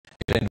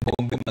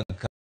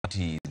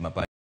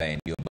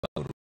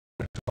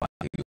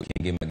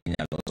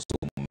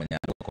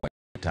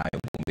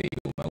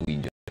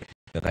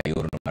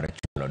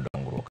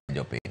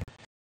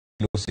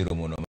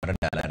siromo no mar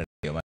dala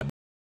ariyo mar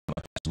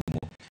Kisumu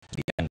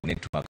giyango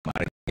network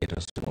mar keto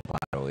somo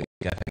paro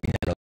kaka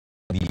ginyalo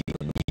dhi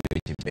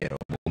weche bero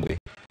bombe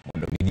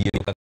mondo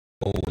midhiero kaka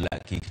oula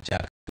kik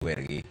chak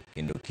wergi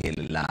kendo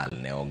kel lal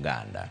ne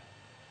oganda.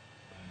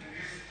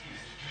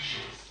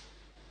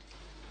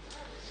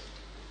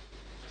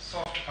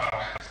 Soft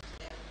power.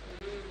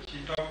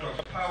 She talked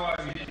of power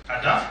with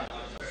Adam.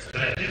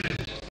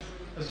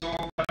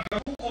 So,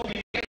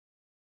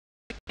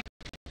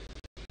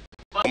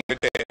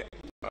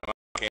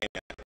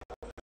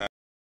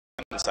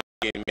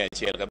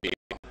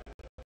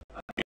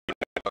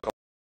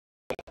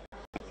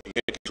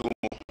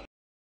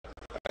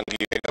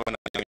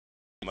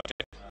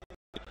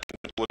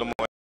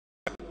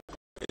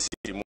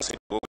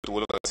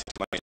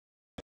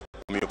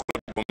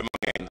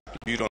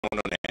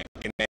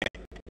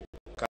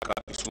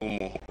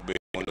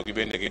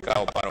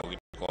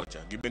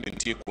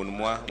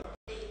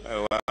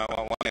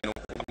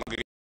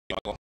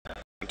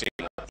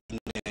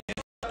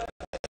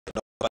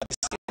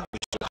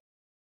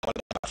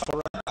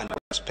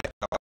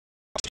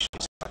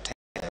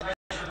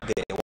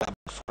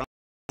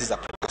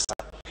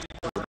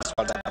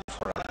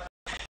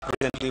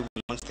 recently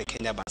we launched the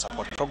Kenya Ban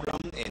Support Program,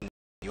 and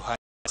you had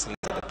the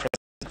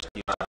president,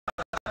 you have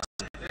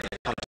the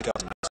county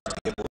government to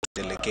be able to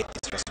delegate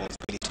this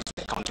responsibility to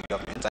the county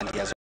government, and he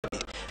has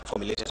already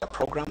formulated a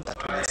program that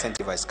will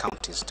incentivize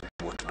counties to be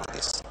able to do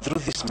this.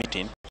 Through this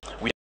meeting,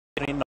 we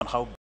are hearing on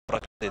how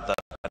practices that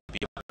can be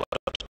applied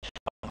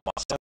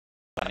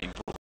and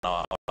improve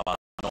our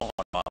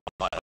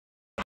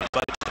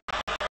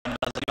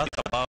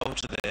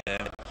about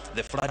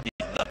the flooding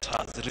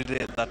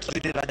that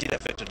really largely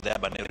affected the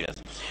urban areas.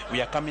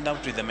 We are coming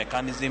out with the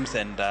mechanisms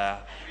and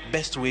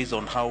best ways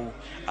on how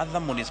other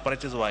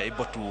municipalities were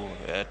able to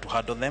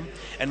handle them.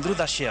 And through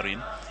that sharing,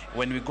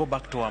 when we go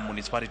back to our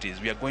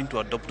municipalities, we are going to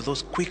adopt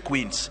those quick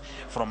wins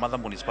from other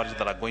municipalities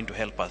that are going to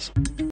help us.